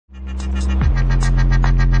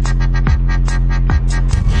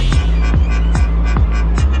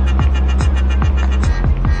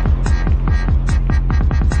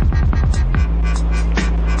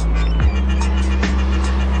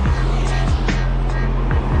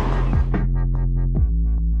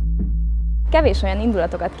Kevés olyan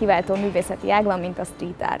indulatokat kiváltó művészeti ág van, mint a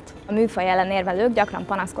street art. A műfaj ellen érvelők gyakran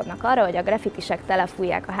panaszkodnak arra, hogy a graffitisek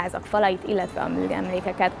telefújják a házak falait, illetve a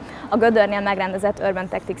műemlékeket. A Gödörnél megrendezett Urban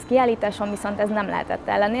Tactics kiállításon viszont ez nem lehetett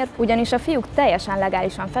ellenérv, ugyanis a fiúk teljesen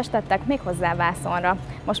legálisan festettek, méghozzá vászonra.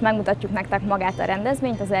 Most megmutatjuk nektek magát a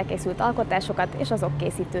rendezvényt, az elkészült alkotásokat és azok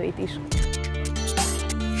készítőit is.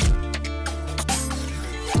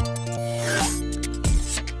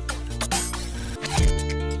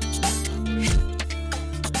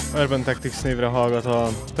 Urban Tactics névre hallgat a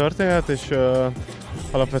történet, és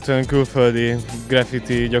alapvetően külföldi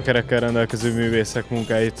graffiti gyökerekkel rendelkező művészek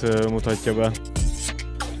munkáit mutatja be.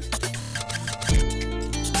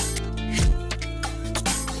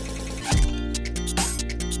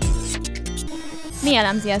 Mi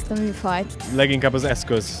jellemzi ezt a műfajt? Leginkább az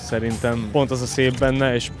eszköz szerintem. Pont az a szép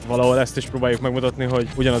benne, és valahol ezt is próbáljuk megmutatni, hogy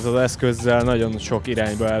ugyanaz az eszközzel nagyon sok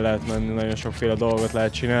irányba el lehet menni, nagyon sokféle dolgot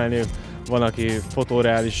lehet csinálni. Van, aki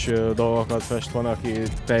fotoreális dolgokat fest, van, aki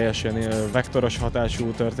teljesen vektoros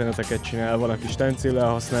hatású történeteket csinál, van, aki stencillel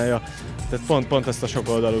használja. Tehát pont ezt a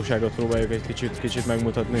sokoldalúságot próbáljuk egy kicsit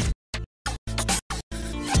megmutatni.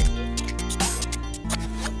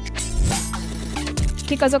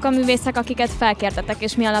 Kik azok a művészek, akiket felkértetek,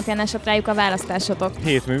 és mi alapján esett rájuk a választásotok?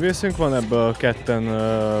 7 művészünk van, ebből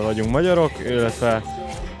 2-en vagyunk magyarok, illetve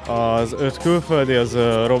az 5 külföldi, az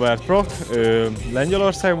Robert Prok, ő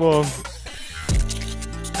Lengyelországból.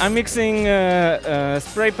 I'm mixing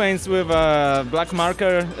spray paints with a black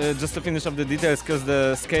marker just to finish up the details, because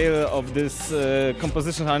the scale of this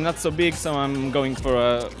composition are not so big, so I'm going for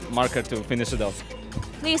a marker to finish it off.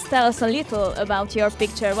 Please tell us a little about your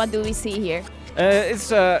picture. What do we see here?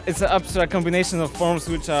 It's an abstract combination of forms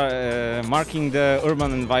which are marking the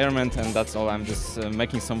urban environment, and that's all. I'm just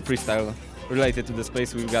making some freestyle related to the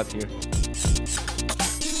space we've got here.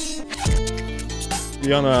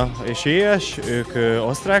 Jana és Éjes, ők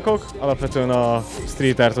osztrákok, alapvetően a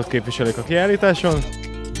street artot képviselik a kiállításon.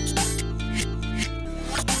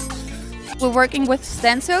 We're working with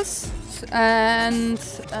stencils, and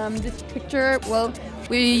this picture, well,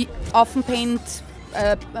 we often paint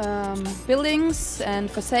buildings and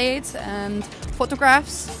facades and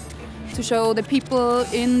photographs to show the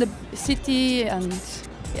people in the city, and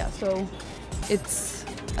yeah, so it's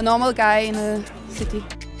a normal guy in a city.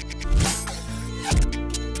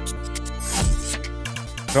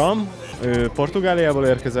 Ram, ő Portugáliából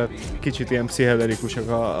érkezett, kicsit ilyen pszichedelikusak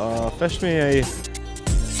a festményei.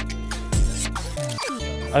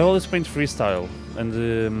 I always paint freestyle, and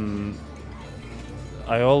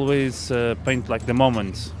I always paint like the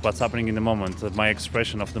moment, what's happening in the moment, my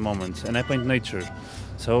expression of the moment, and I paint nature.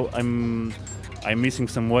 So I'm missing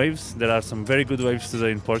some waves. There are some very good waves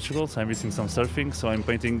today in Portugal, so I'm missing some surfing, so I'm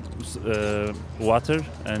painting water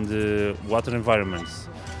and water environments.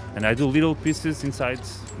 And I do little pieces inside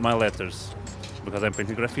my letters, because I'm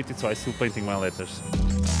painting graffiti, so I'm still painting my letters.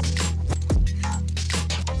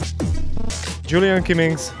 Julian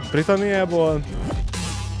Kimmings, Britanniából.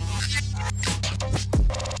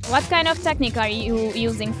 What kind of technique are you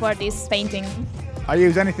using for this painting? I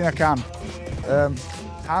use anything I can.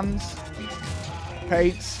 Hands,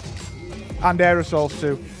 paints, and aerosols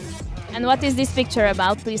too. And what is this picture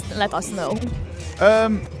about? Please let us know.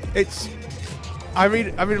 I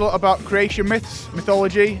read a lot about creation myths,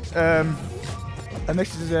 mythology, and this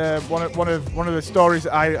is one of the stories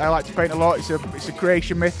that I like to paint a lot. It's a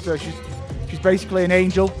creation myth. So she's basically an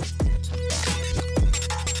angel.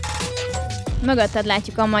 Mögötted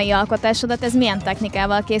látjuk a mai alkotásodat, ez milyen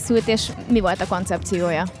technikával készült, és mi volt a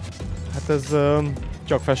koncepciója? Hát ez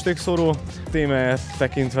csak festékszóró, témáját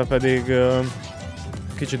tekintve pedig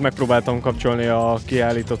kicsit megpróbáltam kapcsolni a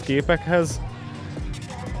kiállított képekhez.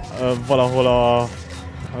 Valahol a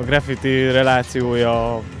graffiti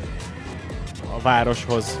relációja a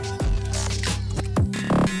városhoz.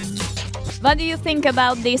 What do you think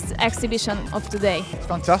about this exhibition of today? It's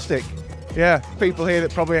fantastic. Yeah, people here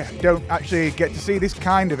that probably don't actually get to see this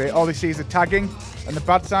kind of it. All they see is the tagging and the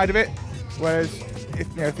bad side of it. Whereas if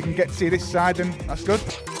they can get to see this side, then that's good.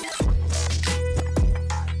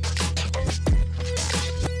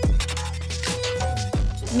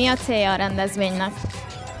 Mi a célja a rendezvénynek?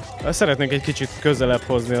 Szeretnénk egy kicsit közelebb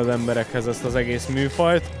hozni az emberekhez ezt az egész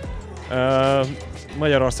műfajt.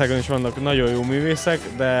 Magyarországon is vannak nagyon jó művészek,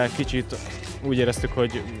 de kicsit úgy éreztük,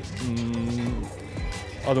 hogy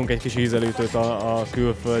adunk egy kis ízelítőt a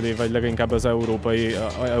külföldi, vagy leginkább az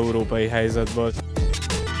európai helyzetből.